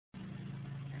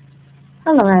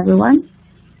Hello everyone,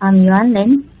 I'm Yuan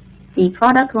Lin, the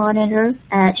Product Coordinator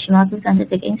at Shimazu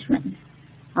Scientific Instruments.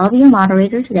 I'll be your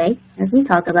moderator today as we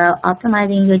talk about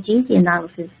optimizing your GC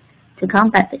analysis to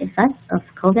combat the effects of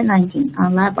COVID-19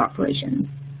 on lab operations.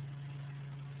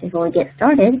 Before we get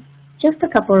started, just a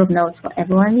couple of notes for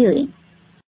everyone viewing.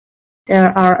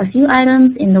 There are a few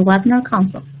items in the webinar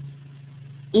console.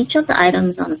 Each of the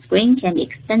items on the screen can be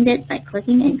extended by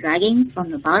clicking and dragging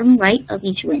from the bottom right of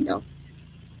each window.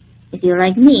 If you're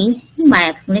like me, you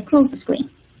might accidentally close the screen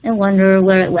and wonder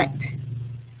where it went.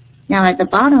 Now at the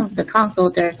bottom of the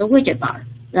console, there's a widget bar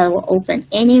that will open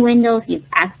any windows you've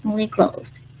accidentally closed.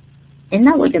 In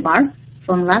that widget bar,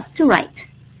 from left to right,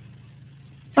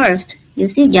 first, you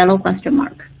see a yellow question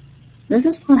mark. This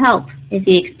is for help if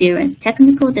you experience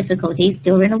technical difficulties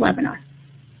during the webinar.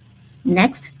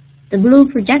 Next, the blue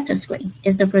projector screen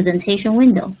is the presentation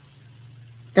window.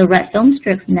 The red film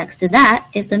strip next to that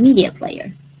is the media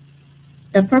player.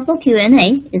 The purple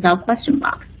Q&A is our question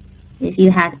box. If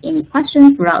you have any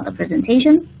questions throughout the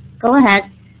presentation, go ahead,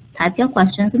 type your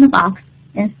questions in the box,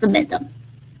 and submit them.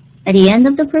 At the end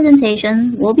of the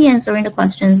presentation, we'll be answering the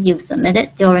questions you've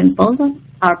submitted during both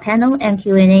our panel and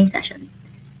Q&A sessions.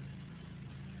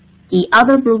 The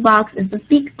other blue box is the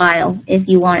speak file if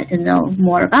you wanted to know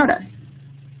more about us.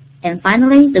 And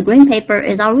finally, the green paper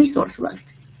is our resource list.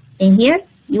 In here,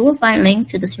 you will find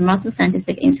links to the Shimazu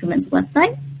Scientific Instruments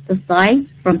website, the slides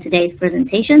from today's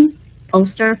presentation,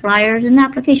 poster, flyers, and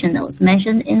application notes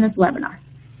mentioned in this webinar.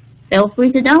 Feel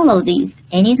free to download these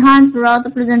anytime throughout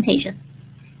the presentation.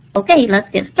 Okay, let's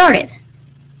get started.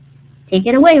 Take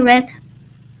it away, Rick.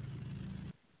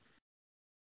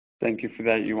 Thank you for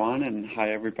that, Yuan, and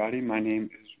hi everybody. My name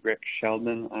is Rick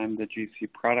Sheldon. I'm the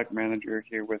GC Product Manager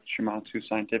here with Shimazu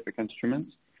Scientific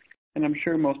Instruments. And I'm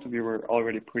sure most of you are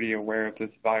already pretty aware of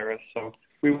this virus, so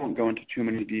we won't go into too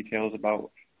many details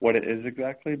about what it is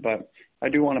exactly, but I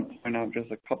do want to point out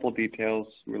just a couple details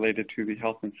related to the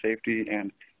health and safety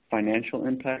and financial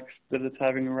impacts that it's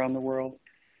having around the world.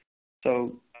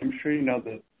 So I'm sure you know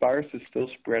the virus is still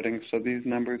spreading, so these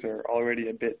numbers are already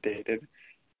a bit dated.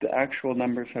 The actual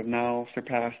numbers have now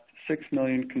surpassed 6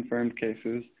 million confirmed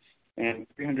cases and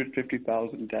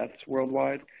 350,000 deaths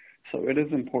worldwide, so it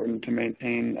is important to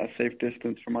maintain a safe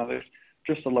distance from others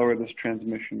just to lower this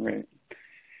transmission rate.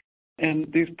 And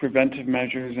these preventive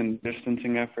measures and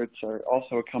distancing efforts are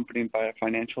also accompanied by a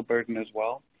financial burden as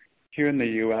well. Here in the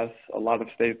U.S., a lot of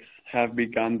states have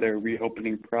begun their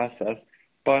reopening process,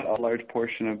 but a large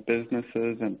portion of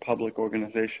businesses and public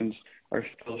organizations are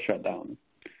still shut down.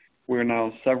 We're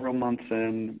now several months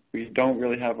in. We don't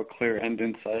really have a clear end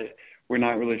in sight. We're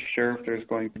not really sure if there's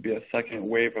going to be a second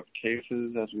wave of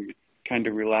cases as we kind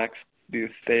of relax these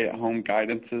stay-at-home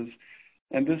guidances.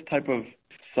 And this type of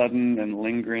sudden and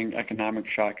lingering economic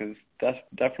shock is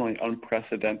definitely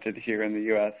unprecedented here in the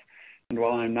U.S. And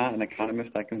while I'm not an economist,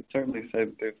 I can certainly say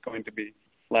that there's going to be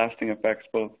lasting effects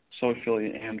both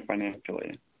socially and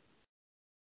financially.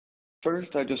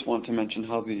 First, I just want to mention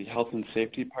how the health and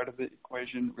safety part of the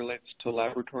equation relates to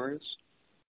laboratories.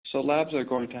 So labs are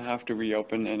going to have to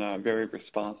reopen in a very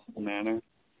responsible manner.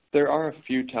 There are a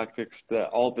few tactics that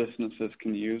all businesses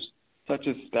can use, such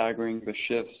as staggering the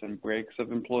shifts and breaks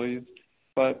of employees,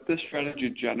 but this strategy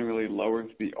generally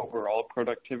lowers the overall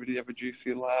productivity of a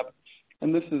GC lab,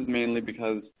 and this is mainly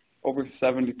because over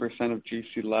 70% of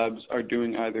GC labs are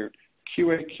doing either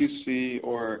QA/QC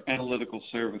or analytical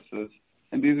services,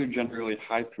 and these are generally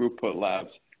high throughput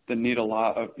labs that need a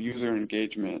lot of user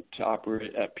engagement to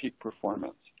operate at peak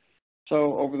performance.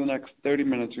 So over the next 30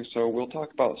 minutes or so, we'll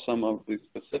talk about some of the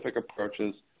specific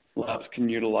approaches labs can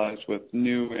utilize with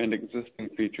new and existing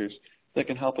features that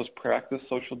can help us practice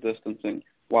social distancing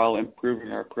while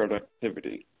improving our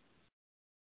productivity.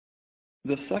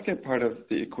 The second part of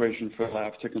the equation for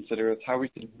labs to consider is how we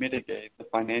can mitigate the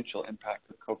financial impact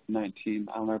of COVID-19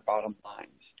 on our bottom lines.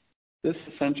 This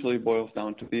essentially boils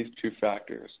down to these two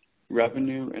factors,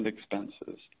 revenue and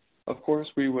expenses. Of course,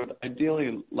 we would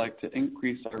ideally like to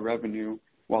increase our revenue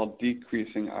while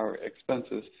decreasing our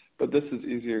expenses, but this is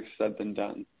easier said than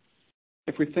done.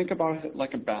 If we think about it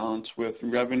like a balance with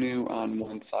revenue on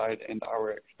one side and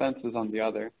our expenses on the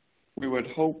other, we would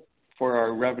hope for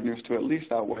our revenues to at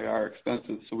least outweigh our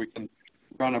expenses so we can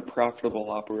run a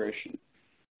profitable operation.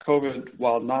 COVID,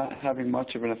 while not having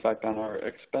much of an effect on our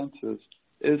expenses,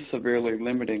 is severely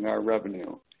limiting our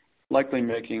revenue, likely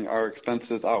making our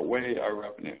expenses outweigh our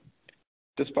revenue.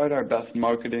 Despite our best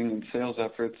marketing and sales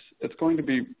efforts, it's going to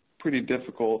be pretty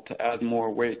difficult to add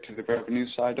more weight to the revenue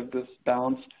side of this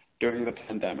balance during the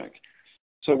pandemic.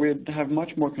 So we'd have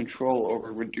much more control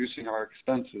over reducing our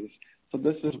expenses. So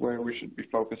this is where we should be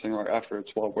focusing our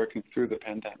efforts while working through the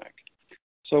pandemic.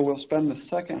 So we'll spend the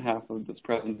second half of this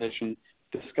presentation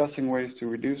discussing ways to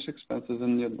reduce expenses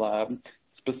in the lab,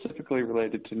 specifically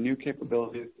related to new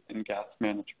capabilities in gas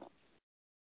management.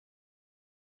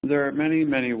 There are many,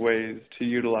 many ways to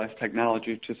utilize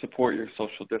technology to support your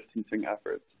social distancing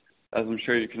efforts. As I'm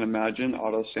sure you can imagine,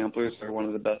 auto samplers are one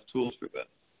of the best tools for this.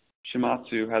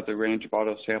 Shimadzu has a range of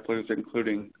auto samplers,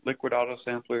 including liquid auto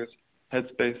samplers,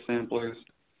 headspace samplers,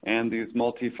 and these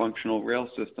multifunctional rail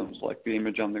systems like the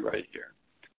image on the right here.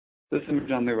 This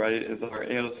image on the right is our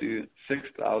AOC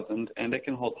 6000, and it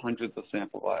can hold hundreds of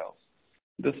sample vials.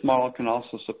 This model can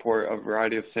also support a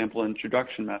variety of sample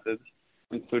introduction methods,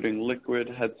 including liquid,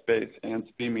 headspace, and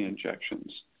SPME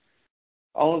injections.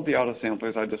 All of the auto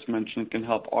samplers I just mentioned can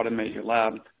help automate your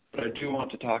lab, but I do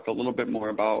want to talk a little bit more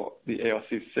about the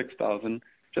AOC 6000,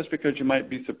 just because you might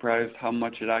be surprised how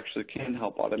much it actually can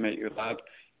help automate your lab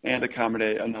and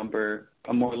accommodate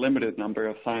a more limited number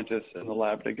of scientists in the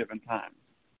lab at a given time.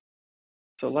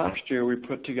 So last year we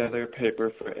put together a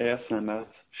paper for ASMS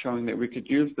showing that we could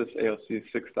use this AOC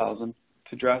 6000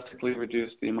 to drastically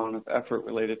reduce the amount of effort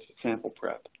related to sample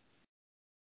prep.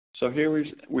 So here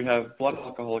we have blood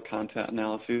alcohol content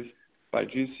analyses by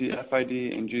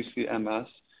GCFID and GCMS,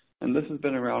 and this has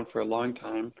been around for a long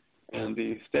time, and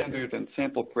the standard and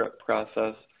sample prep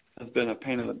process has been a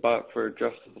pain in the butt for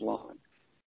just as long.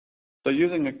 So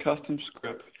using a custom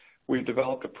script, we've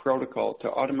developed a protocol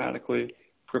to automatically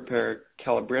prepare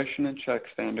calibration and check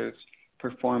standards,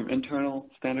 perform internal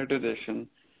standard addition,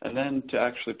 and then to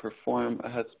actually perform a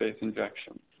headspace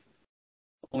injection.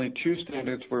 Only two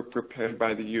standards were prepared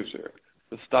by the user,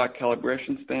 the stock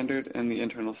calibration standard and the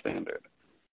internal standard.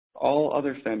 All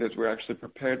other standards were actually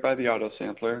prepared by the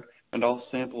autosampler, and all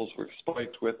samples were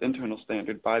spiked with internal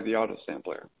standard by the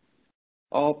autosampler.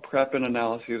 All prep and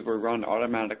analyses were run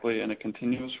automatically in a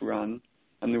continuous run,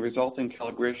 and the resulting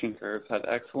calibration curves had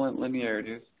excellent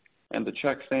linearities, and the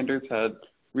check standards had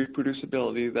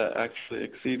reproducibility that actually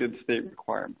exceeded state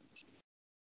requirements.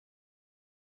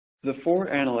 The four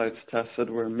analytes tested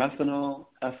were methanol,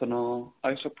 ethanol,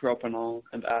 isopropanol,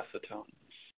 and acetone,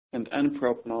 and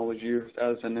N-propanol was used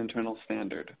as an internal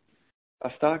standard.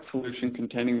 A stock solution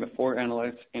containing the four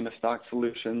analytes and a stock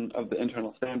solution of the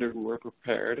internal standard were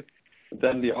prepared.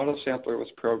 Then the autosampler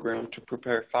was programmed to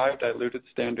prepare 5 diluted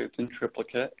standards in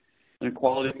triplicate, and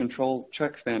quality control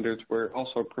check standards were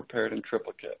also prepared in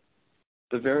triplicate.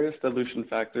 The various dilution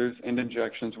factors and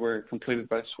injections were completed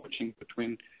by switching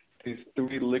between these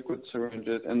 3 liquid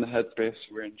syringes and the headspace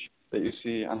syringe that you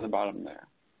see on the bottom there.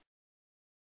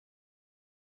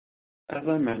 As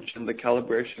I mentioned, the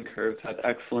calibration curves had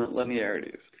excellent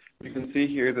linearities. You can see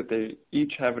here that they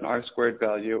each have an R-squared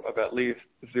value of at least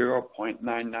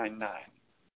 0.999.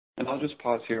 And I'll just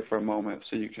pause here for a moment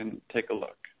so you can take a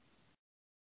look.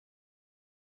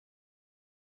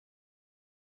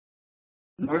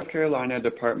 North Carolina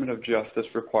Department of Justice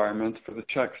requirements for the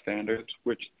check standards,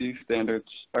 which these standards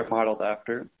are modeled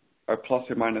after, are plus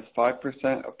or minus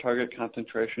 5% of target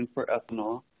concentration for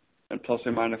ethanol and plus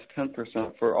or minus 10%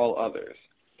 for all others.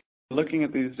 Looking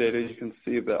at these data, you can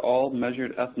see that all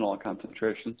measured ethanol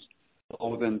concentrations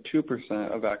fall within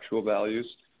 2% of actual values,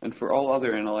 and for all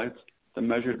other analytes, the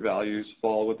measured values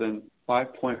fall within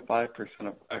 5.5%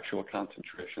 of actual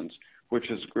concentrations, which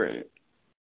is great.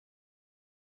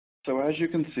 So as you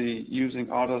can see, using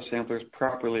auto samplers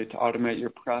properly to automate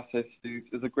your processes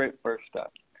is a great first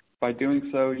step. By doing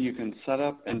so, you can set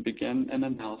up and begin an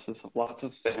analysis of lots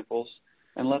of samples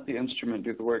and let the instrument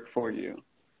do the work for you.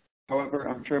 However,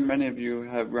 I'm sure many of you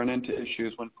have run into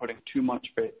issues when putting too much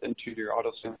faith into your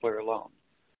auto sampler alone.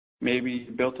 Maybe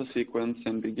you built a sequence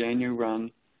and began your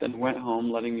run, then went home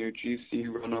letting your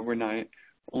GC run overnight,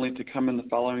 only to come in the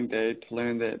following day to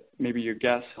learn that maybe your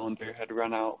gas cylinder had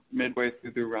run out midway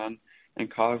through the run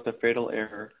and caused a fatal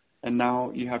error, and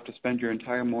now you have to spend your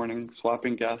entire morning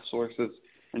swapping gas sources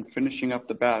and finishing up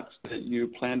the batch that you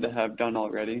planned to have done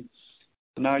already.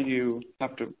 So now you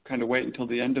have to kind of wait until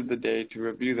the end of the day to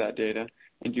review that data,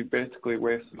 and you basically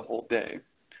wasted a whole day.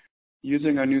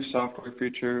 Using our new software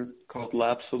feature called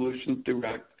Lab Solutions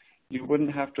Direct, you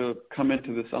wouldn't have to come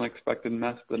into this unexpected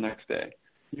mess the next day.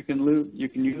 You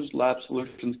can use Lab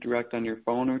Solutions Direct on your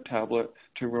phone or tablet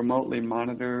to remotely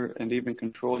monitor and even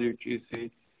control your GC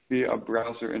via a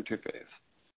browser interface.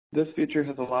 This feature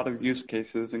has a lot of use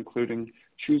cases, including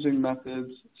choosing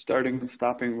methods, starting and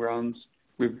stopping runs,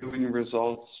 reviewing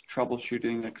results,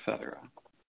 troubleshooting, etc.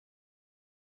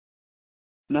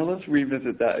 Now let's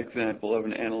revisit that example of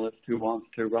an analyst who wants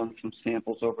to run some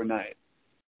samples overnight.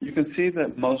 You can see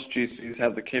that most GCs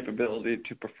have the capability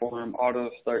to perform auto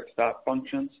start-stop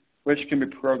functions, which can be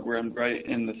programmed right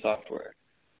in the software.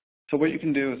 So what you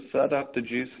can do is set up the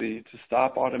GC to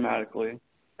stop automatically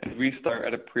and restart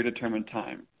at a predetermined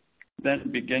time.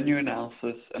 Then begin your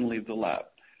analysis and leave the lab.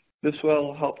 This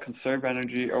will help conserve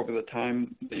energy over the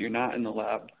time that you're not in the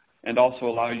lab and also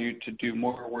allow you to do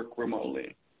more work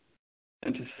remotely.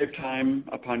 And to save time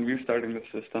upon restarting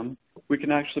the system, we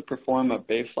can actually perform a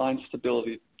baseline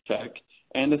stability check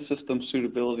and a system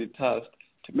suitability test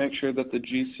to make sure that the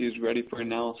GC is ready for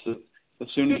analysis as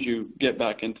soon as you get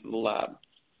back into the lab.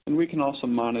 And we can also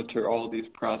monitor all of these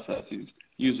processes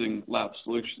using Lab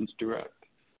Solutions Direct.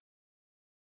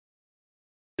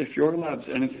 If your lab's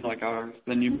anything like ours,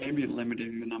 then you may be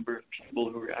limiting the number of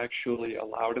people who are actually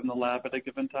allowed in the lab at a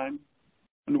given time.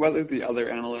 And whether the other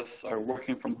analysts are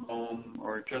working from home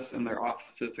or just in their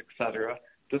offices, etc.,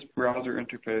 this browser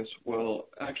interface will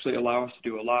actually allow us to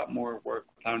do a lot more work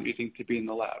without needing to be in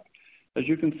the lab. As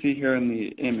you can see here in the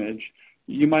image,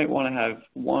 you might want to have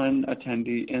one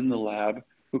attendee in the lab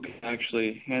who can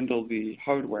actually handle the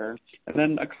hardware, and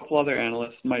then a couple other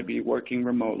analysts might be working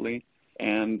remotely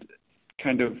and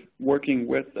kind of working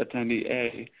with attendee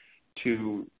A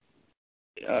to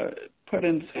put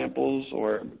in samples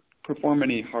or perform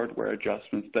any hardware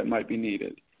adjustments that might be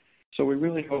needed. So we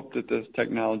really hope that this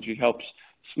technology helps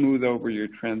smooth over your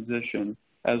transition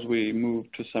as we move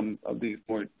to some of these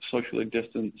more socially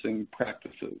distancing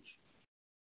practices.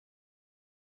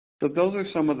 So those are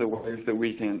some of the ways that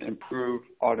we can improve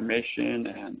automation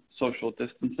and social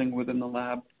distancing within the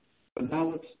lab. But now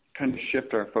let's kind of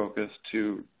shift our focus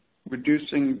to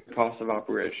reducing the cost of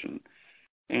operation.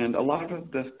 And a lot of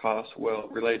this cost will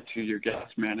relate to your gas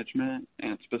management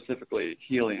and specifically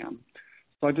helium.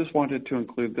 So I just wanted to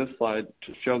include this slide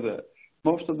to show that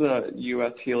most of the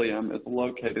U.S. helium is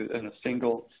located in a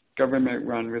single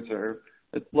government-run reserve.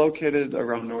 It's located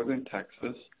around northern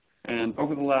Texas, and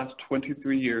over the last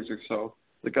 23 years or so,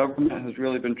 the government has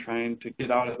really been trying to get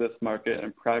out of this market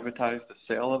and privatize the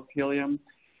sale of helium,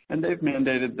 and they've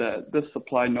mandated that this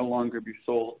supply no longer be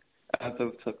sold as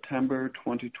of September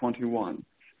 2021.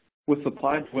 With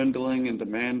supply dwindling and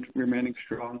demand remaining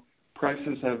strong,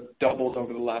 prices have doubled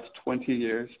over the last 20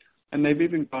 years, and they've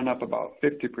even gone up about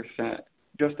 50%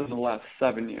 just in the last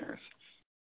 7 years.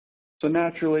 So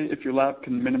naturally, if your lab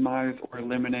can minimize or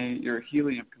eliminate your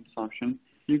helium consumption,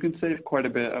 you can save quite a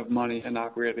bit of money in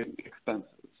operating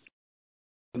expenses.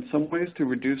 And some ways to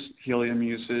reduce helium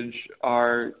usage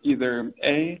are either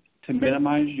A, to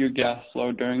minimize your gas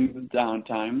flow during the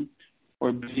downtime,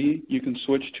 or B, you can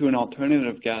switch to an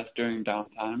alternative gas during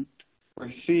downtime, or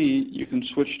C, you can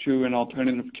switch to an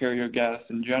alternative carrier gas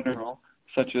in general,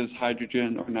 such as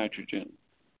hydrogen or nitrogen.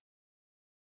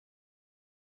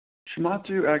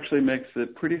 Shimadzu actually makes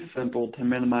it pretty simple to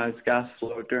minimize gas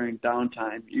flow during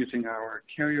downtime using our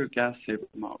carrier gas saver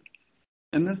mode.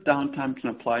 And this downtime can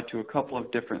apply to a couple of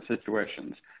different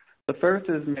situations. The first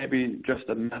is maybe just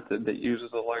a method that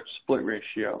uses a large split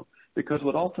ratio, because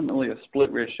what ultimately a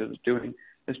split ratio is doing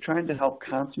is trying to help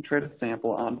concentrate a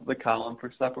sample onto the column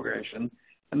for separation,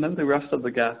 and then the rest of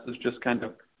the gas is just kind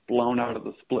of blown out of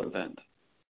the split vent.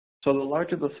 So the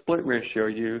larger the split ratio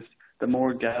used, the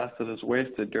more gas that is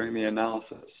wasted during the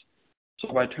analysis.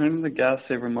 So by turning the gas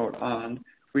saver mode on,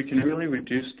 we can really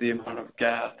reduce the amount of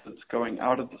gas that's going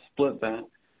out of the split vent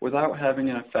without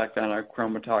having an effect on our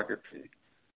chromatography.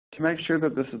 To make sure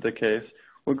that this is the case,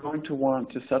 we're going to want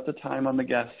to set the time on the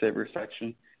gas saver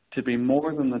section to be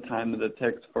more than the time that it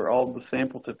takes for all of the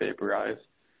sample to vaporize,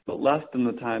 but less than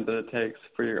the time that it takes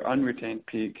for your unretained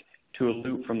peak to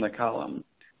elute from the column.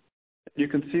 You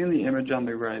can see in the image on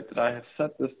the right that I have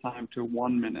set this time to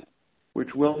 1 minute,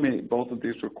 which will meet both of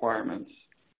these requirements.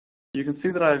 You can see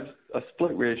that I have a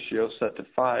split ratio set to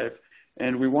 5,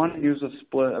 and we want to use a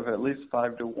split of at least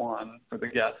 5:1 for the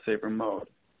gas saver mode.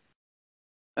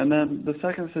 And then the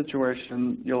second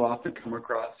situation you'll often come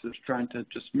across is trying to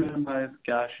just minimize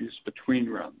gas use between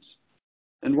runs.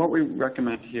 And what we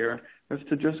recommend here is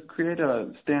to just create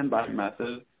a standby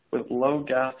method with low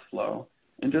gas flow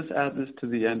and just add this to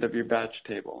the end of your batch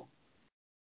table.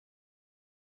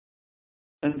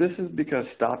 And this is because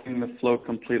stopping the flow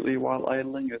completely while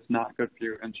idling is not good for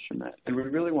your instrument, and we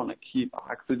really want to keep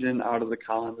oxygen out of the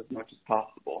column as much as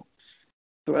possible.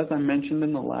 So as I mentioned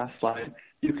in the last slide,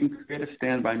 you can create a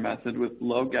standby method with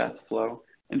low gas flow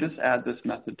and just add this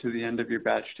method to the end of your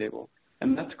batch table.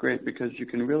 And that's great because you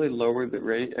can really lower the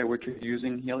rate at which you're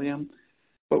using helium.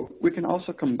 But we can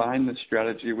also combine this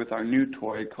strategy with our new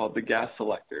toy called the gas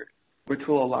selector, which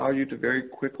will allow you to very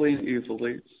quickly and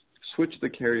easily switch the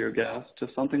carrier gas to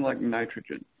something like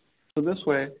nitrogen. So this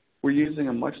way, we're using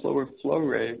a much lower flow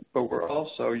rate, but we're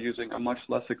also using a much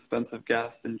less expensive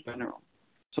gas in general.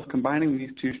 So combining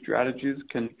these two strategies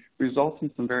can result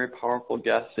in some very powerful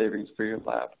gas savings for your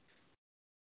lab.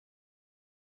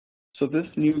 So this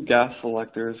new gas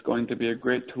selector is going to be a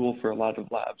great tool for a lot of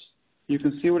labs. You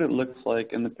can see what it looks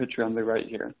like in the picture on the right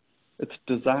here. It's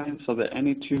designed so that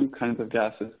any two kinds of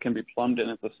gases can be plumbed in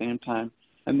at the same time,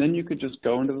 and then you could just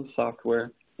go into the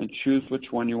software and choose which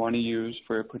one you want to use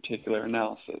for a particular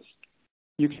analysis.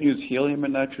 You can use helium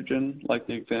and nitrogen, like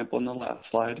the example in the last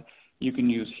slide. You can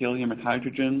use helium and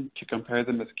hydrogen to compare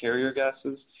them as carrier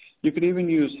gases. You could even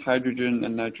use hydrogen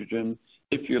and nitrogen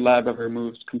if your lab ever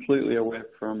moves completely away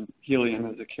from helium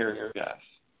as a carrier gas.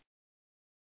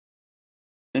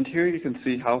 And here you can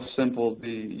see how simple the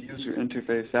user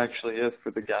interface actually is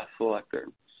for the gas selector.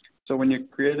 So when you're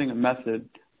creating a method,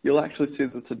 you'll actually see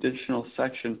this additional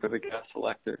section for the gas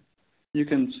selector. You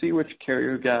can see which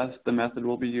carrier gas the method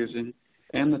will be using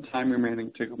and the time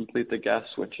remaining to complete the gas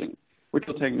switching, which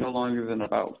will take no longer than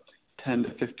about 10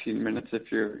 to 15 minutes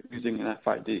if you're using an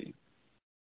FID.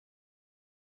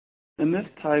 And this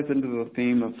ties into the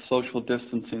theme of social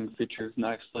distancing features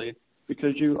nicely,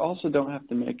 because you also don't have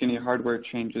to make any hardware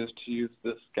changes to use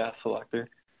this gas selector,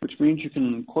 which means you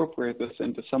can incorporate this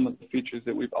into some of the features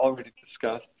that we've already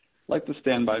discussed, like the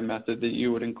standby method that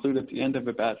you would include at the end of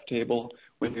a batch table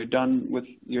when you're done with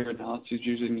your analyses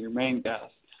using your main gas.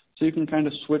 So you can kind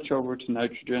of switch over to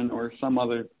nitrogen or some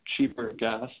other cheaper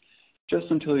gas just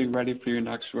until you're ready for your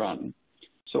next run.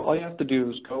 So all you have to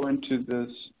do is go into this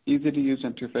easy-to-use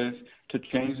interface to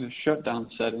change the shutdown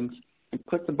settings and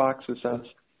click the box that says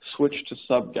switch to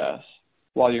subgas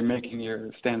while you're making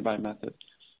your standby method.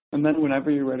 And then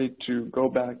whenever you're ready to go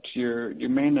back to your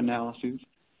main analyses,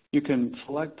 you can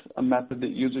select a method that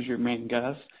uses your main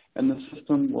gas, and the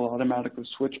system will automatically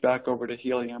switch back over to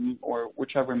helium or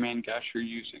whichever main gas you're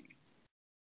using.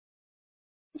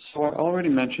 So I already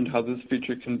mentioned how this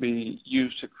feature can be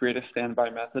used to create a standby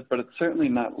method, but it's certainly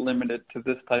not limited to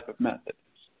this type of method.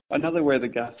 Another way the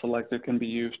gas selector can be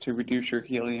used to reduce your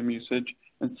helium usage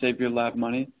and save your lab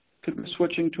money could be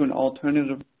switching to an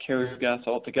alternative carrier gas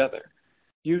altogether.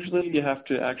 Usually you have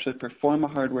to actually perform a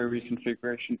hardware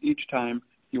reconfiguration each time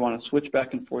you want to switch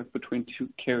back and forth between two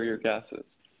carrier gases.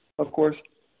 Of course,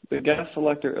 the gas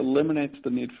selector eliminates the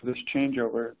need for this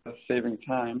changeover, thus saving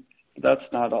time, but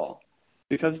that's not all.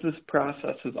 Because this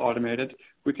process is automated,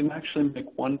 we can actually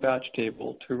make one batch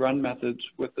table to run methods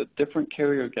with the different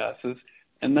carrier gases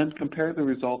and then compare the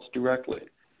results directly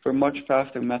for much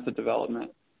faster method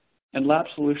development. And Lab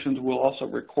Solutions will also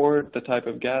record the type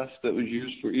of gas that was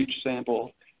used for each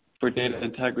sample for data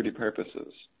integrity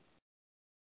purposes.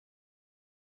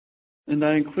 And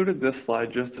I included this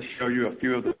slide just to show you a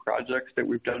few of the projects that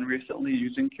we've done recently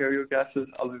using carrier gases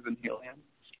other than helium.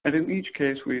 And in each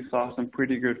case, we saw some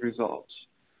pretty good results.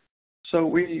 So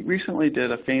we recently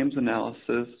did a FAMES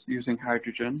analysis using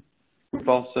hydrogen. We've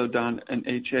also done an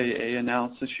HAA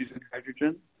analysis using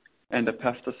hydrogen and a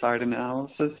pesticide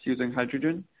analysis using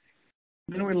hydrogen.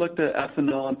 Then we looked at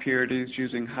ethanol impurities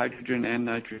using hydrogen and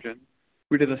nitrogen.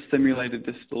 We did a simulated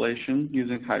distillation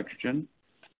using hydrogen.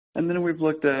 And then we've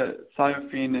looked at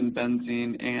thiophene and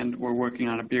benzene, and we're working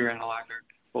on a beer analyzer,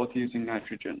 both using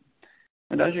nitrogen.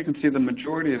 And as you can see, the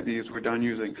majority of these were done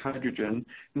using hydrogen,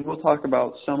 and we'll talk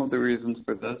about some of the reasons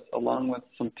for this, along with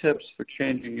some tips for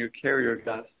changing your carrier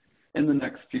gas in the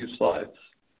next few slides.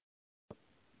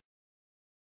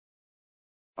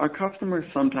 Our customers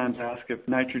sometimes ask if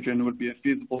nitrogen would be a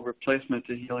feasible replacement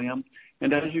to helium,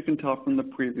 and as you can tell from the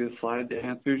previous slide, the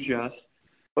answer is yes,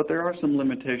 but there are some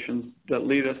limitations that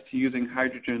lead us to using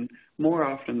hydrogen more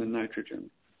often than nitrogen.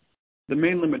 The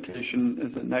main limitation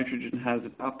is that nitrogen has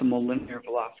an optimal linear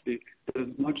velocity that is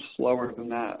much slower than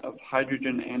that of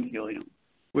hydrogen and helium,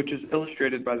 which is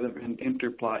illustrated by the Van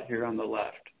Imter plot here on the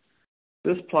left.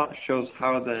 This plot shows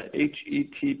how the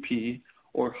HETP,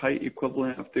 or height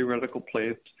equivalent of theoretical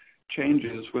plates,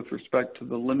 changes with respect to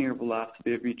the linear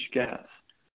velocity of each gas.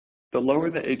 The lower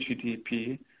the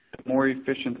HETP, the more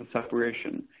efficient the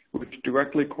separation, which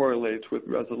directly correlates with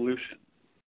resolution.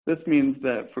 This means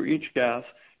that for each gas,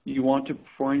 you want to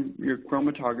perform your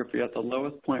chromatography at the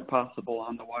lowest point possible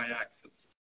on the y-axis.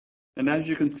 And as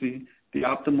you can see, the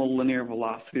optimal linear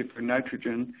velocity for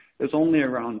nitrogen is only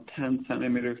around 10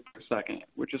 centimeters per second,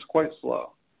 which is quite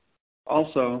slow.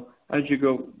 Also, as you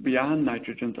go beyond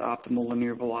nitrogen's optimal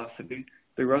linear velocity,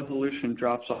 the resolution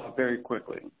drops off very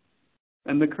quickly.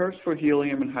 And the curves for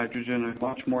helium and hydrogen are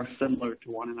much more similar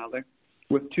to one another,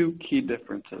 with two key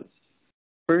differences.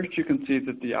 First, you can see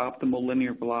that the optimal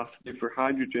linear velocity for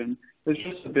hydrogen is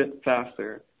just a bit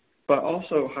faster, but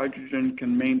also hydrogen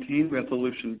can maintain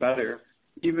resolution better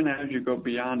even as you go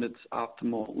beyond its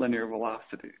optimal linear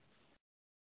velocity.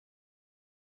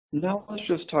 Now let's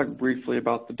just talk briefly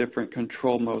about the different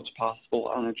control modes possible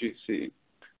on a GC.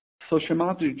 So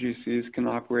Shimadzu GCs can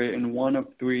operate in one of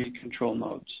three control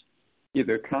modes,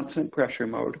 either constant pressure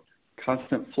mode,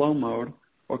 constant flow mode,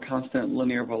 or constant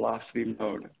linear velocity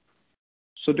mode.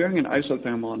 So during an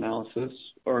isothermal analysis,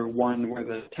 or one where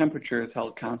the temperature is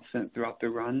held constant throughout the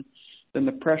run, then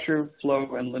the pressure,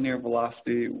 flow, and linear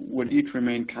velocity would each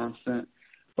remain constant,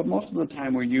 but most of the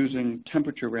time we're using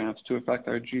temperature ramps to affect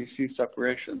our GC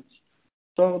separations.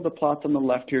 So the plots on the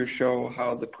left here show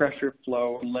how the pressure,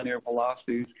 flow, and linear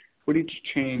velocities would each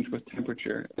change with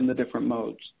temperature in the different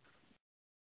modes.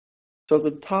 So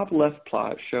the top left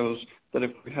plot shows that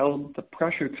if we held the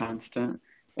pressure constant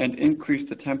and increased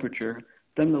the temperature,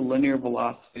 then the linear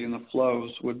velocity and the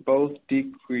flows would both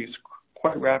decrease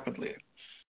quite rapidly.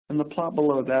 And the plot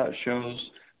below that shows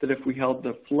that if we held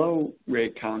the flow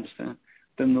rate constant,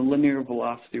 then the linear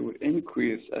velocity would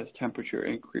increase as temperature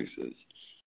increases.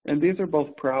 And these are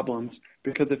both problems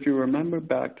because if you remember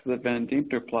back to the Van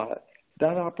Deemter plot,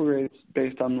 that operates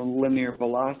based on the linear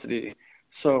velocity.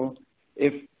 So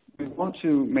if we want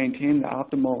to maintain the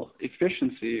optimal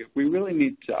efficiency, we really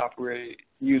need to operate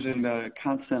using the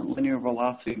constant linear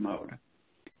velocity mode.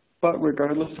 But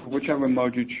regardless of whichever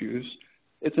mode you choose,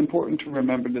 it's important to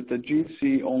remember that the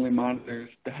GC only monitors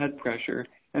the head pressure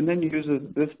and then uses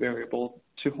this variable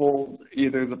to hold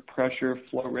either the pressure,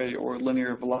 flow rate, or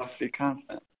linear velocity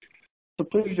constant. So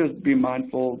please just be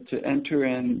mindful to enter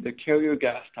in the carrier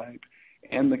gas type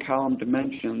and the column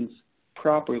dimensions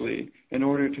properly in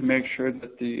order to make sure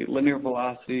that the linear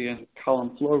velocity and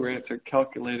column flow rates are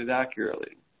calculated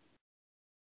accurately.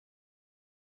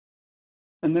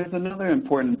 And there's another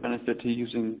important benefit to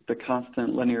using the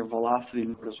constant linear velocity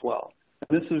mode as well.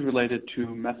 And this is related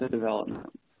to method development.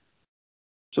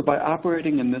 So by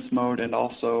operating in this mode and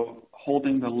also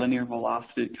holding the linear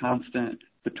velocity constant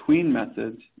between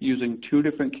methods using two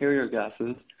different carrier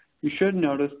gases, you should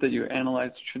notice that your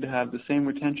analytes should have the same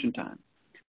retention time.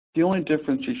 The only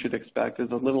difference you should expect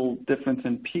is a little difference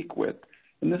in peak width,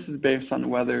 and this is based on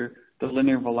whether the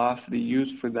linear velocity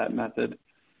used for that method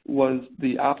was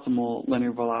the optimal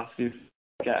linear velocity of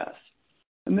the gas.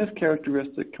 And this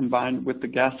characteristic combined with the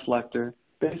gas selector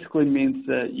basically means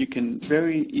that you can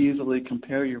very easily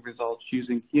compare your results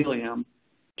using helium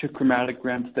to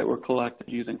chromatograms that were collected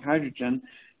using hydrogen.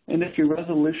 And if your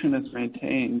resolution is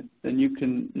maintained, then you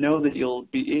can know that you'll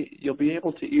be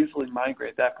able to easily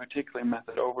migrate that particular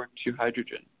method over to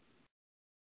hydrogen.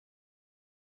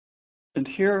 And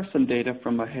here are some data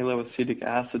from a haloacetic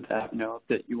acid app note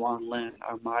that Yuan Lin,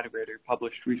 our moderator,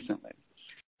 published recently.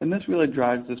 And this really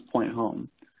drives this point home.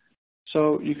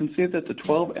 So you can see that the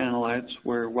 12 analytes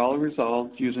were well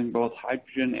resolved using both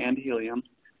hydrogen and helium,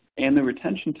 and the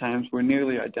retention times were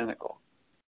nearly identical.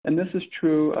 And this is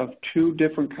true of two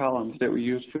different columns that were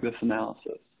used for this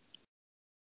analysis.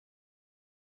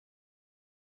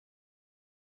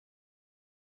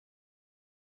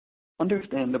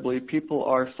 Understandably, people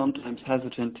are sometimes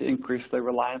hesitant to increase their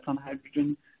reliance on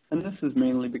hydrogen, and this is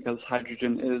mainly because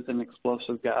hydrogen is an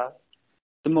explosive gas.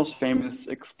 The most famous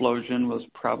explosion was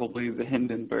probably the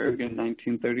Hindenburg in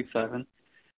 1937,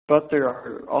 but there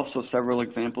are also several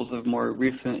examples of more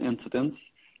recent incidents.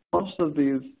 Most of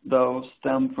these, though,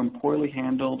 stem from poorly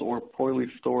handled or poorly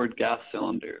stored gas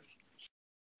cylinders.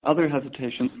 Other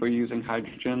hesitations for using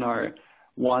hydrogen are,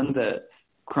 one, that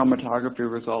chromatography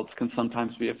results can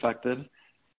sometimes be affected.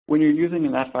 When you're using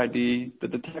an FID, the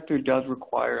detector does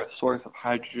require a source of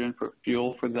hydrogen for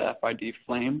fuel for the FID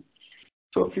flame.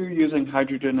 So if you're using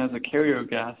hydrogen as a carrier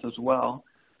gas as well,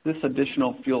 this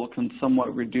additional fuel can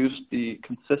somewhat reduce the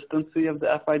consistency of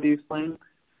the FID flame,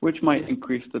 which might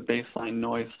increase the baseline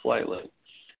noise slightly.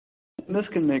 And this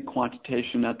can make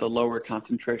quantitation at the lower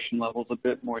concentration levels a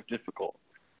bit more difficult.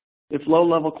 If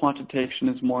low-level quantitation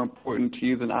is more important to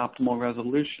you than optimal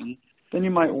resolution, then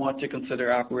you might want to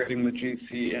consider operating the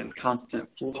GC in constant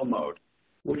flow mode,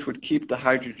 which would keep the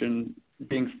hydrogen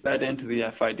being fed into the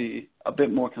FID a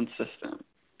bit more consistent.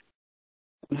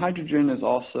 And hydrogen is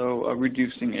also a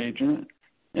reducing agent.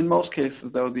 In most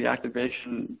cases, though, the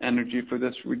activation energy for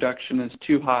this reduction is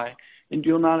too high, and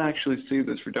you'll not actually see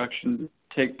this reduction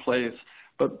take place.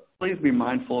 But please be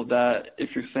mindful of that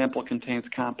if your sample contains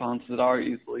compounds that are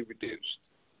easily reduced.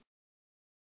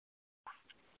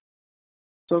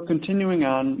 So continuing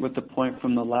on with the point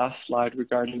from the last slide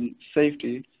regarding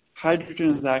safety,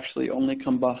 hydrogen is actually only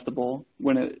combustible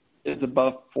when it is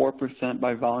above 4%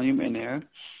 by volume in air.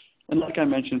 And like I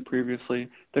mentioned previously,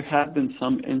 there have been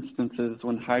some instances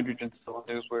when hydrogen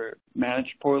cylinders were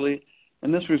managed poorly,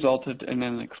 and this resulted in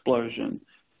an explosion.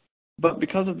 But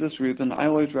because of this reason, I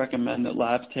always recommend that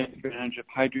labs take advantage of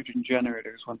hydrogen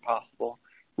generators when possible,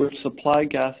 which supply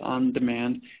gas on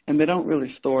demand, and they don't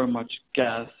really store much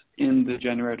gas in the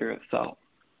generator itself.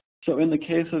 So in the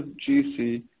case of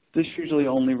GC, this usually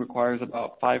only requires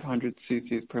about 500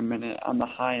 cc's per minute on the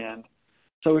high end.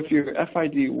 So if your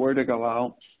FID were to go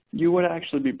out, you would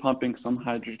actually be pumping some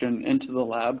hydrogen into the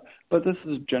lab, but this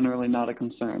is generally not a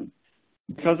concern.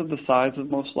 Because of the size of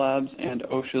most labs and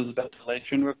OSHA's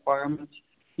ventilation requirements,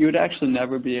 you would actually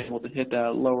never be able to hit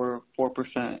that lower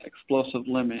 4% explosive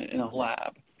limit in a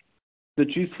lab. The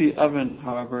GC oven,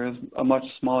 however, is a much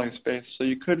smaller space, so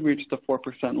you could reach the 4%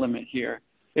 limit here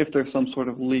if there's some sort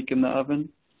of leak in the oven.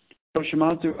 So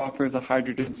Shimadzu offers a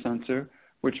hydrogen sensor,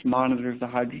 which monitors the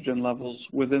hydrogen levels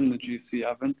within the GC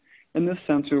oven, and this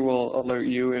sensor will alert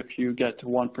you if you get to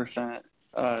 1%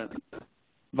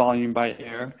 volume by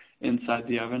air inside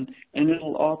the oven, and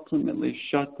it'll ultimately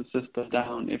shut the system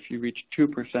down if you reach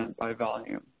 2% by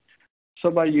volume. So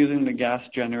by using the gas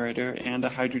generator and a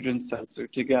hydrogen sensor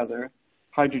together,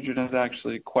 hydrogen is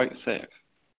actually quite safe.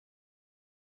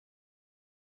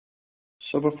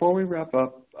 So before we wrap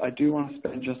up, I do want to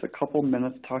spend just a couple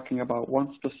minutes talking about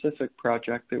one specific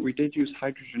project that we did use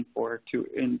hydrogen for to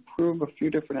improve a few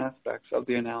different aspects of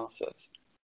the analysis.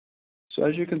 So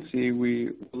as you can see,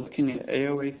 we're looking at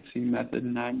AOAC method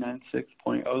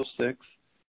 996.06,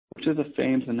 which is a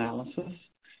FAMES analysis.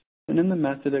 And in the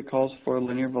method, it calls for a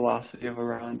linear velocity of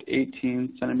around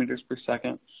 18 centimeters per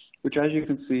second, which as you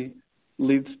can see,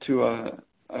 leads to a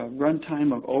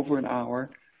runtime of over an hour,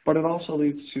 but it also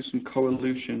leads to some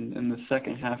coelution in the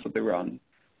second half of the run.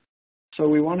 So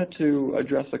we wanted to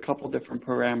address a couple different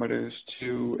parameters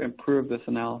to improve this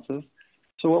analysis.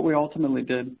 So what we ultimately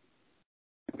did,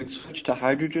 we switched to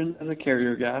hydrogen as a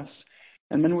carrier gas,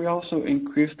 and then we also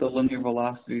increased the linear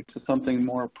velocity to something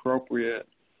more appropriate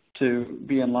to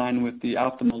be in line with the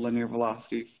optimal linear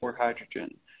velocity for hydrogen.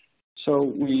 So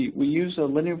we use a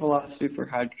linear velocity for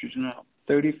hydrogen of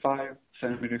 35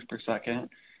 centimeters per second,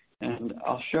 and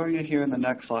I'll show you here in the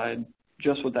next slide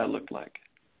just what that looked like.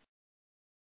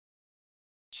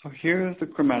 So here is the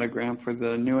chromatogram for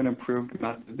the new and improved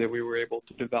method that we were able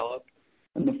to develop.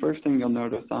 And the first thing you'll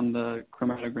notice on the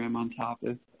chromatogram on top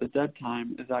is the dead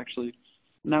time is actually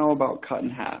now about cut in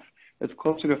half. It's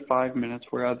closer to 5 minutes,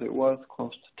 whereas it was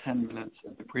close to 10 minutes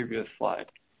in the previous slide.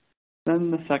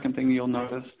 Then the second thing you'll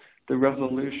notice, the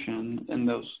resolution in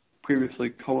those previously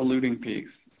coeluting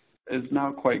peaks is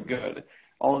now quite good.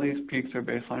 All of these peaks are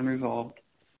baseline resolved.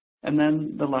 And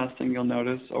then the last thing you'll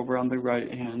notice over on the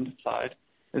right-hand side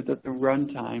is that the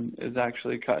runtime is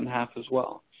actually cut in half as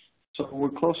well. So we're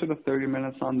closer to 30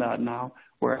 minutes on that now,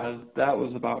 whereas that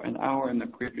was about an hour in the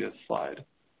previous slide.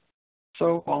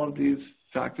 So all of these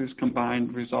factors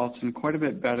combined results in quite a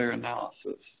bit better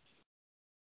analysis.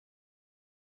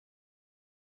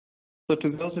 So to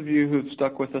those of you who've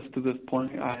stuck with us to this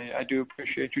point, I do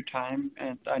appreciate your time,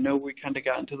 and I know we kind of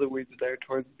got into the weeds there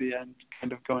towards the end,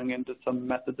 kind of going into some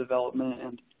method development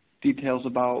and details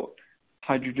about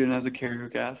hydrogen as a carrier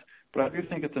gas, but I do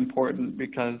think it's important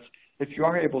because if you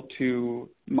are able to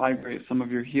migrate some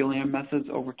of your helium methods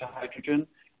over to hydrogen,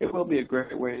 it will be a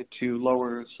great way to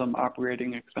lower some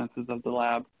operating expenses of the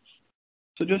lab.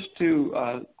 So just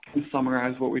to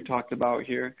summarize what we talked about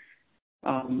here,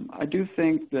 I do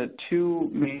think that two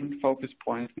main focus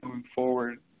points moving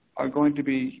forward are going to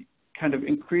be kind of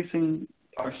increasing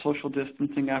our social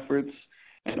distancing efforts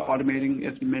and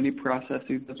automating as many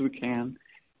processes as we can,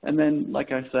 and then,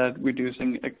 like I said,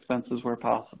 reducing expenses where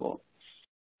possible.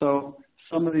 So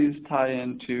some of these tie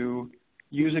into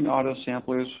using auto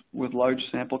samplers with large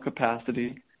sample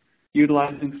capacity,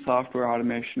 utilizing software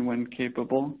automation when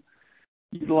capable,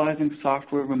 utilizing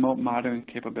software remote monitoring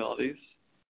capabilities,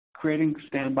 creating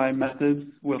standby methods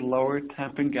with lower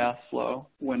temp and gas flow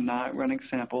when not running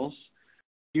samples,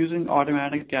 using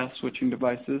automatic gas switching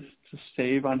devices to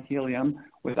save on helium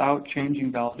without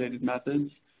changing validated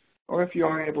methods, or if you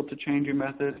are able to change your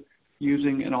method,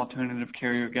 using an alternative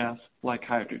carrier gas like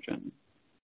hydrogen.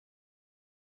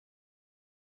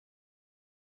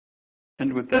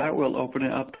 And with that, we'll open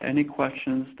it up to any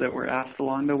questions that were asked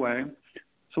along the way.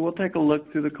 So we'll take a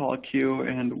look through the call queue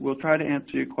and we'll try to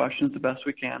answer your questions the best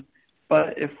we can.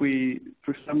 But if we,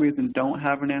 for some reason, don't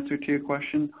have an answer to your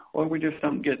question or we just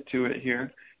don't get to it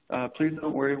here, please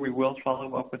don't worry. We will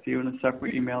follow up with you in a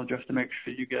separate email just to make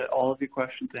sure you get all of your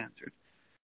questions answered.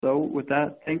 So with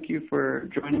that, thank you for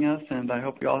joining us, and I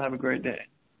hope you all have a great day.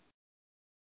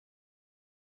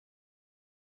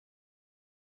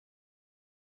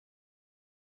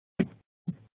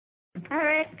 Hi,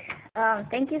 Rick.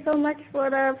 Thank you so much for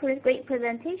the great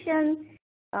presentation.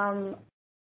 Now,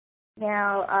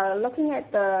 looking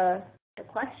at the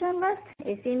question list,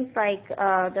 it seems like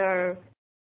there are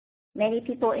many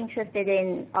people interested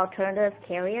in alternative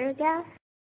carrier gas,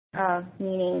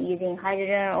 meaning using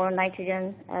hydrogen or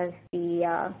nitrogen as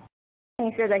the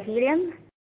instead of helium.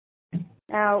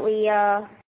 Now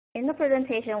in the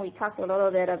presentation we talked a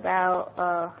little bit about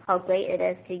how great it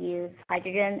is to use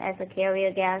hydrogen as a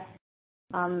carrier gas.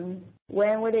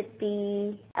 When would it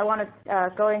be? I want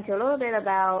to go into a little bit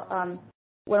about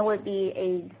when would be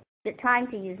a good time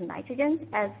to use nitrogen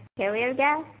as carrier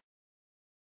gas.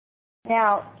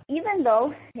 Now, even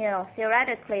though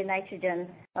theoretically nitrogen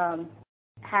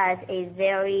has a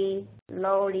very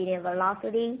low linear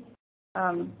velocity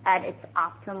at its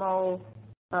optimal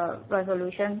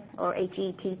resolution or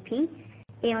HETP,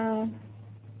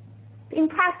 in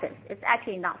practice, it's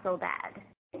actually not so bad.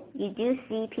 You do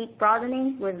see peak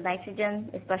broadening with nitrogen,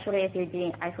 especially if you're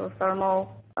doing isothermal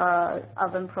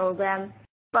oven program.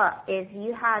 But if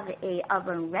you have a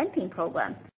oven ramping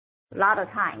program, a lot of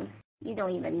times you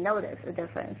don't even notice a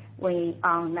difference when you're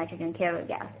on nitrogen carrier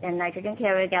gas. And nitrogen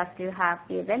carrier gas do have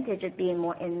the advantage of being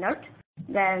more inert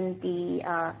than the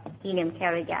helium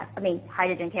carrier gas.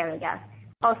 Hydrogen carrier gas.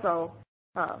 Also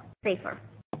safer.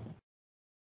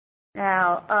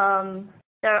 Now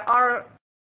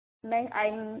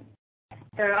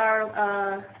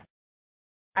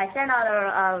I sent out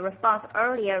a response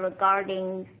earlier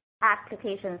regarding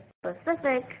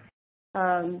application-specific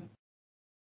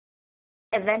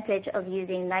advantage of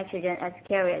using nitrogen as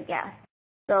carrier gas.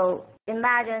 So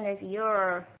imagine if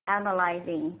you're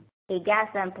analyzing a gas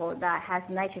sample that has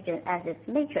nitrogen as its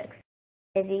matrix.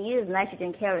 If you use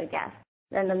nitrogen carrier gas,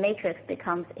 then the matrix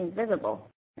becomes invisible,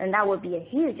 and that would be a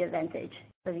huge advantage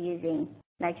of using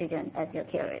nitrogen as your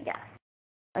carrier gas.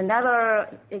 Another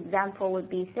example would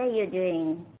be, say you're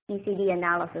doing ECD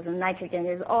analysis and nitrogen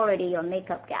is already your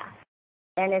makeup gas.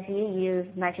 And if you use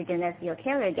nitrogen as your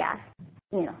carrier gas,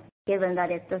 given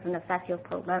that it doesn't affect your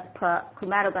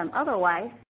chromatogram otherwise,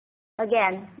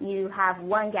 again, you have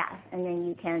one gas and then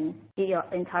you can do your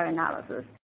entire analysis.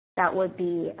 That would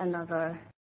be another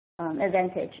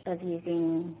advantage of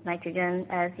using nitrogen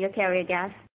as your carrier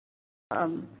gas.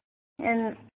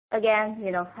 And again,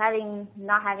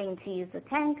 not having to use the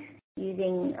tank,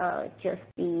 using just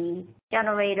the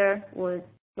generator would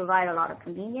provide a lot of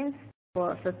convenience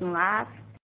for certain labs.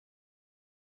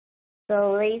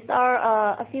 So these are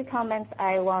a few comments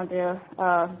I want to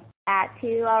add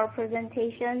to our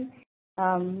presentation.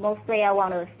 Mostly I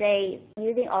want to say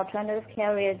using alternative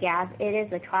carrier gas, it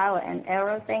is a trial and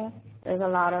error thing. There's a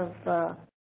lot of,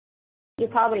 you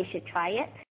probably should try it,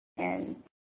 and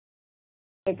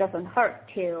it doesn't hurt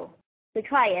to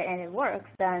try it and it works,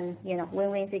 then,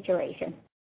 win-win situation.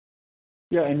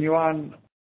 Yeah, and Yuan,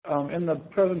 in the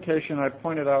presentation, I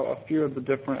pointed out a few of the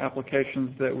different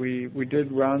applications that we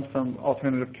did run some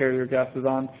alternative carrier gases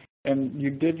on, and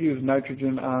you did use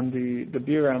nitrogen on the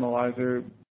beer analyzer.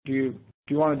 Do you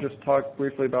want to just talk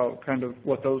briefly about kind of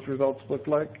what those results looked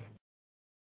like?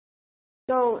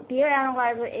 So beer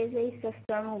analyzer is a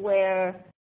system where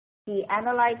the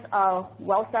analytes are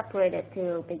well separated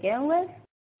to begin with,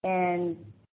 and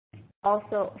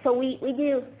also, so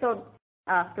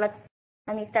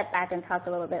let me step back and talk a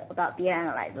little bit about beer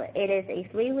analyzer. It is a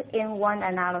 3-in-1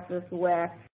 analysis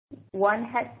where one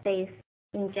headspace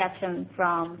injection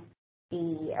from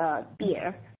the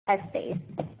beer headspace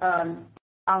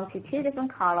onto two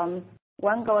different columns,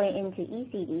 one going into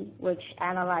ECD, which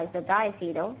analyzes the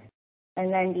diacetyl,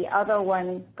 and then the other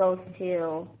one goes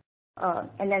to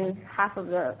and then half of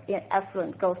the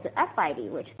effluent goes to FID,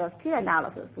 which does two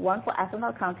analyses, one for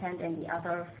ethanol content and the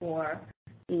other for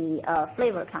the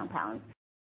flavor compounds.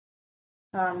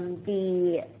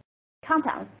 The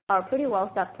compounds are pretty well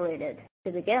separated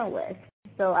to begin with,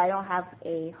 so I don't have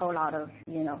a whole lot of,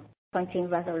 punching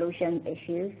resolution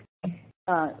issues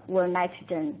where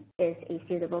nitrogen is a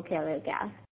suitable carrier gas.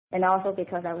 And also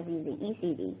because I was using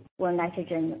ECD, where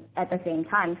nitrogen at the same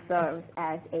time serves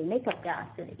as a makeup gas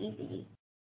to the ECD.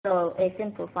 So it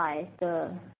simplifies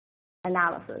the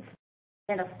analysis.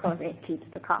 And of course, it keeps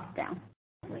the cost down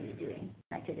when you're doing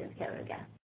nitrogen carrier gas.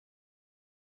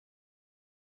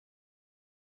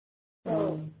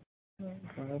 So,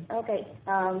 okay,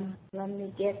 let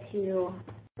me get to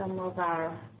some of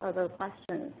our other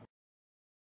questions.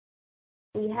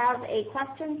 We have a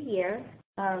question here.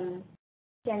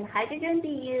 Can hydrogen be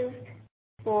used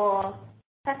for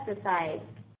pesticide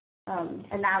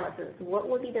analysis? What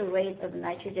would be the rate of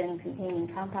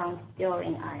nitrogen-containing compounds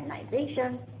during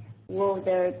ionization? Will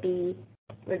there be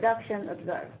reduction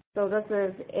observed? So this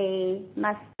is a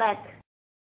mass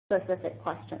spec-specific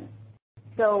question.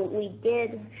 So we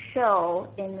did show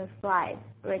in the slide,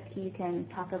 Rick, you can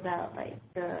talk about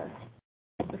the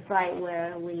slide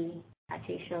where we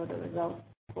actually show the results.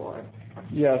 for?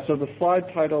 Yeah, so the slide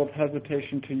titled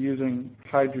Hesitation to Using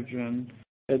Hydrogen,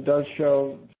 it does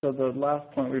show, so the last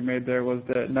point we made there was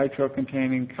that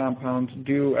nitro-containing compounds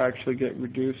do actually get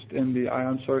reduced in the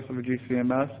ion source of a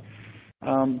GCMS.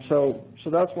 So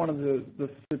that's one of the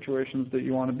situations that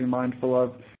you want to be mindful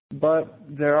of. But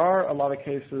there are a lot of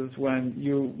cases when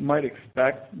you might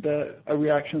expect that a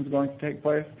reaction is going to take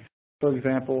place. For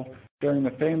example, during the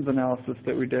FAMES analysis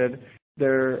that we did,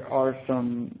 there are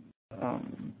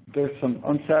there's some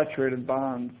unsaturated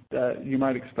bonds that you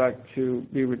might expect to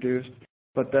be reduced.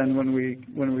 But then when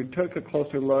we took a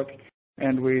closer look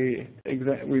and we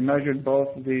measured both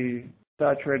the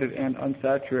saturated and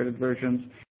unsaturated versions,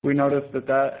 we noticed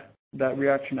that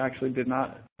reaction actually did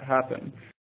not happen.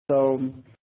 So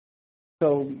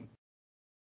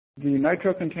the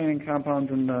nitro-containing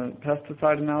compounds in the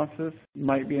pesticide analysis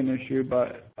might be an issue,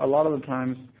 but a lot of the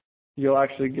times you'll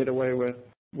actually get away with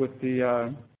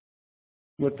the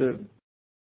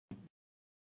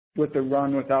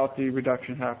run without the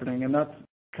reduction happening, and that's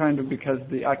kind of because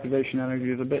the activation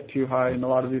energy is a bit too high in a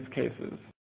lot of these cases.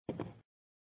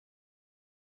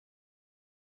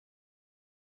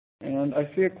 And I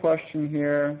see a question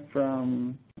here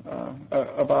from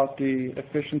about the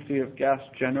efficiency of gas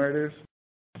generators.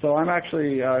 So I'm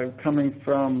actually coming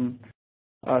from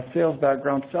a sales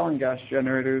background selling gas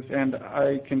generators, and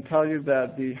I can tell you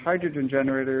that the hydrogen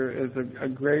generator is a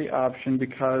great option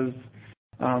because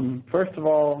first of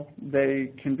all,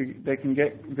 they can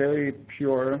get very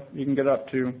pure. You can get up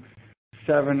to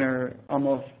 7 or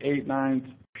almost 8 nines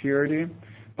purity.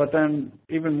 But then,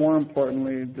 even more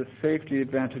importantly, the safety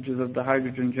advantages of the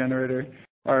hydrogen generator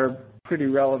are pretty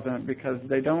relevant because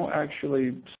they don't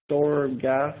actually store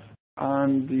gas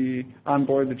on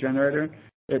board the generator.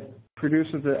 It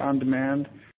produces it on demand.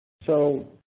 So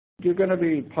you're going to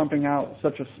be pumping out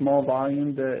such a small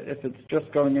volume that if it's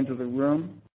just going into the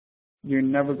room, you're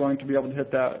never going to be able to hit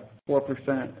that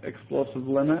 4% explosive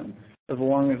limit as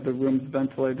long as the room's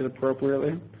ventilated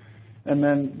appropriately. And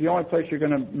then the only place you're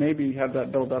going to maybe have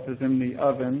that build up is in the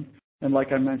oven. And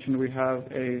like I mentioned, we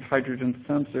have a hydrogen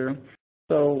sensor.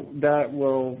 So that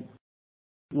will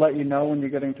let you know when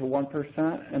you're getting to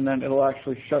 1%, and then it'll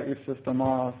actually shut your system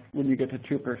off when you get to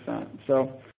 2%.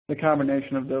 So the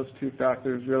combination of those two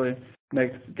factors really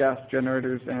makes gas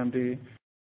generators and the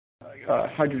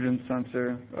hydrogen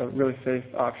sensor a really safe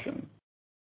option.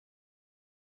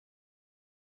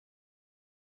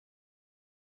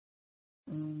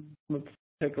 Let's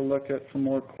take a look at some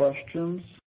more questions.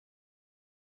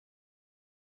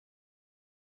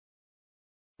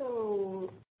 So,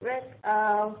 Rick,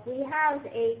 we have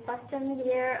a question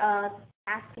here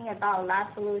asking about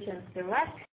Lab Solutions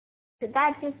Direct. Could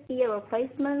that just be a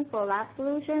replacement for Lab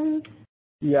Solutions?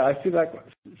 Yeah, I see that.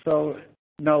 So,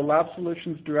 no, Lab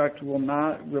Solutions Direct will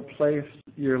not replace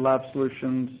your Lab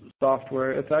Solutions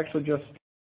software. It's actually just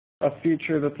a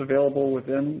feature that's available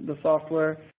within the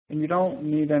software. And you don't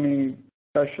need any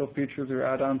special features or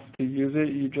add-ons to use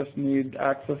it. You just need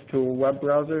access to a web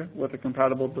browser with a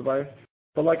compatible device.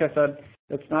 But like I said,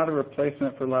 it's not a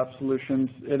replacement for Lab Solutions.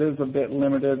 It is a bit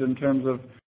limited in terms of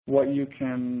what you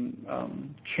can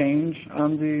change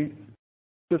on the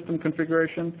system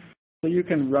configuration. So you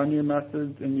can run your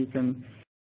methods and you can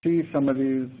see some of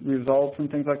these results and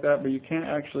things like that, but you can't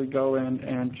actually go in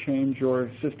and change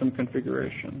your system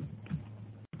configuration.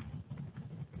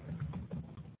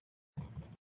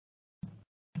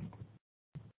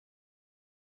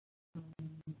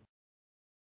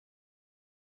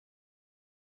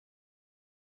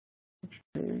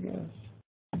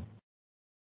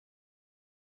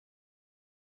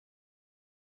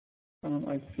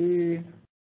 I see.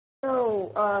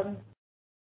 So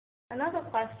another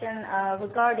question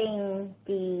regarding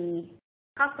the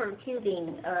copper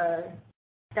tubing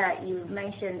that you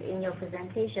mentioned in your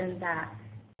presentation that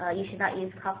you should not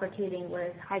use copper tubing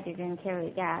with hydrogen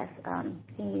carrier gas.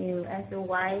 Can you answer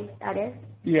why that is?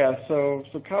 Yeah, so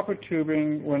copper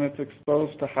tubing, when it's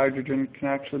exposed to hydrogen, can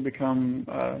actually become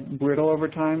brittle over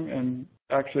time and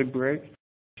actually break.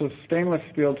 So stainless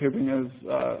steel tubing is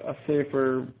a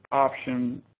safer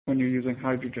option when you're using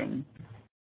hydrogen.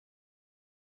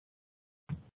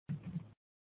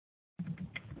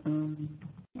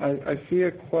 I see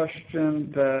a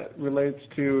question that relates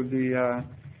to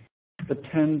the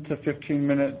 10 to 15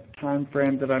 minute time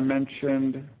frame that I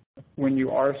mentioned when you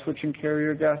are switching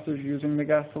carrier gases using the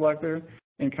gas selector,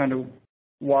 and kind of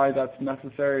why that's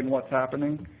necessary and what's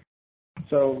happening.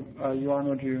 So, Yuan,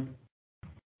 would you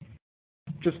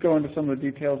just go into some of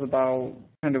the details about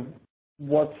kind of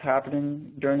what's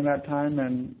happening during that time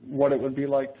and what it would be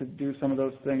like to do some of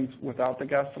those things without the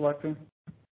gas selector?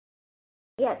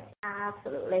 Yes,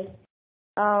 absolutely.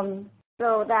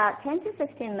 So that 10 to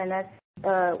 15 minutes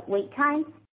wait time,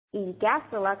 the gas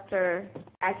selector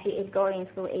actually is going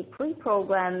through a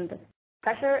pre-programmed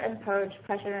pressure and purge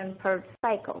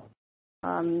cycle.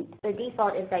 The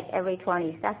default is like every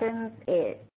 20 seconds,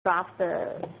 it drops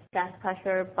the gas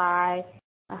pressure by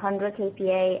 100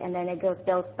 kPa, and then it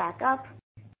builds back up.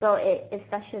 So it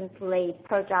efficiently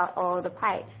purges out all the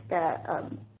pipes that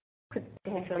could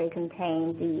potentially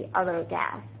contain the other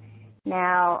gas.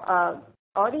 Now,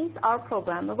 all these are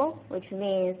programmable, which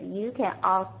means you can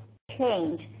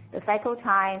change the cycle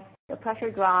time, the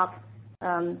pressure drop,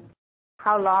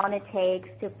 how long it takes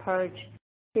to purge,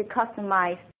 to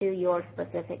customize to your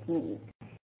specific needs.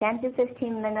 10 to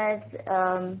 15 minutes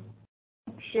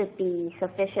should be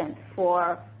sufficient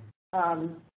for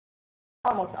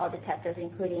almost all detectors,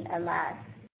 including NLAS,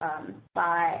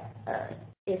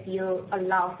 if you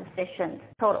allow sufficient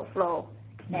total flow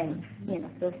and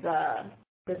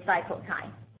the cycle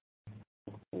time.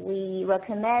 We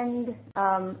recommend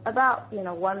about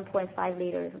 1.5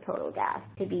 liters of total gas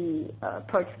to be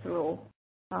purged through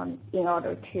in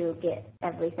order to get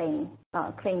everything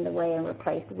cleaned away and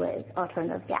replaced with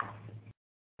alternative gas.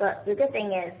 But the good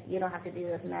thing is you don't have to do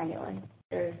this manually.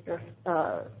 There's just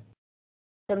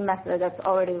the method that's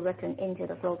already written into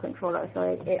the flow controller, so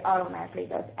it automatically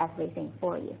does everything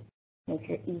for you. Makes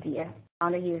it easier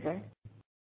on the user.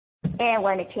 And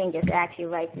when it changes, it actually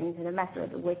writes into the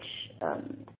method which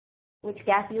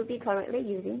gas you'll be currently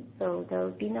using, so there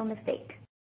will be no mistake.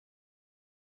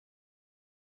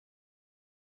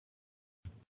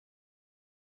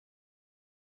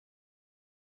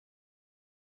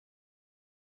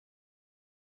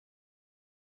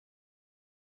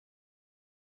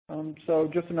 So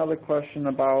just another question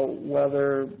about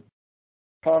whether,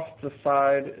 costs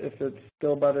aside, if it's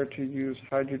still better to use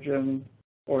hydrogen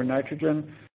or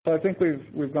nitrogen. So I think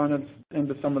we've gone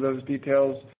into some of those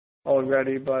details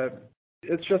already, but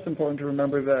it's just important to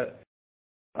remember that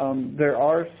there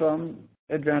are some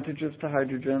advantages to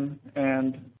hydrogen,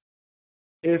 and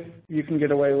if you can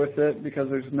get away with it because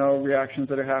there's no reactions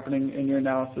that are happening in your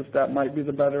analysis, that might be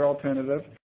the better alternative.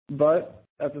 But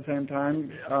at the same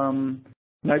time,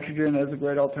 nitrogen is a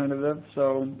great alternative,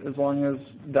 so as long as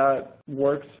that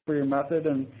works for your method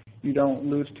and you don't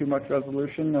lose too much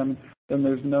resolution, then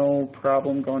there's no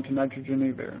problem going to nitrogen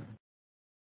either.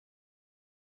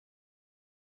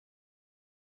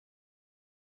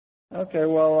 Okay,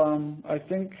 well, I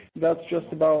think that's just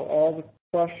about all the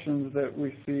questions that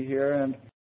we see here, and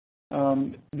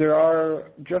there are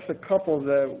just a couple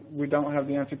that we don't have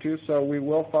the answer to, so we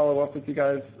will follow up with you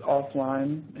guys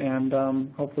offline,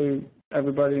 and hopefully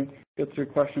everybody gets their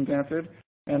questions answered.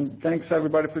 And thanks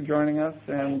everybody for joining us.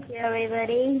 And thank you,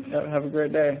 everybody. Have a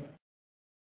great day.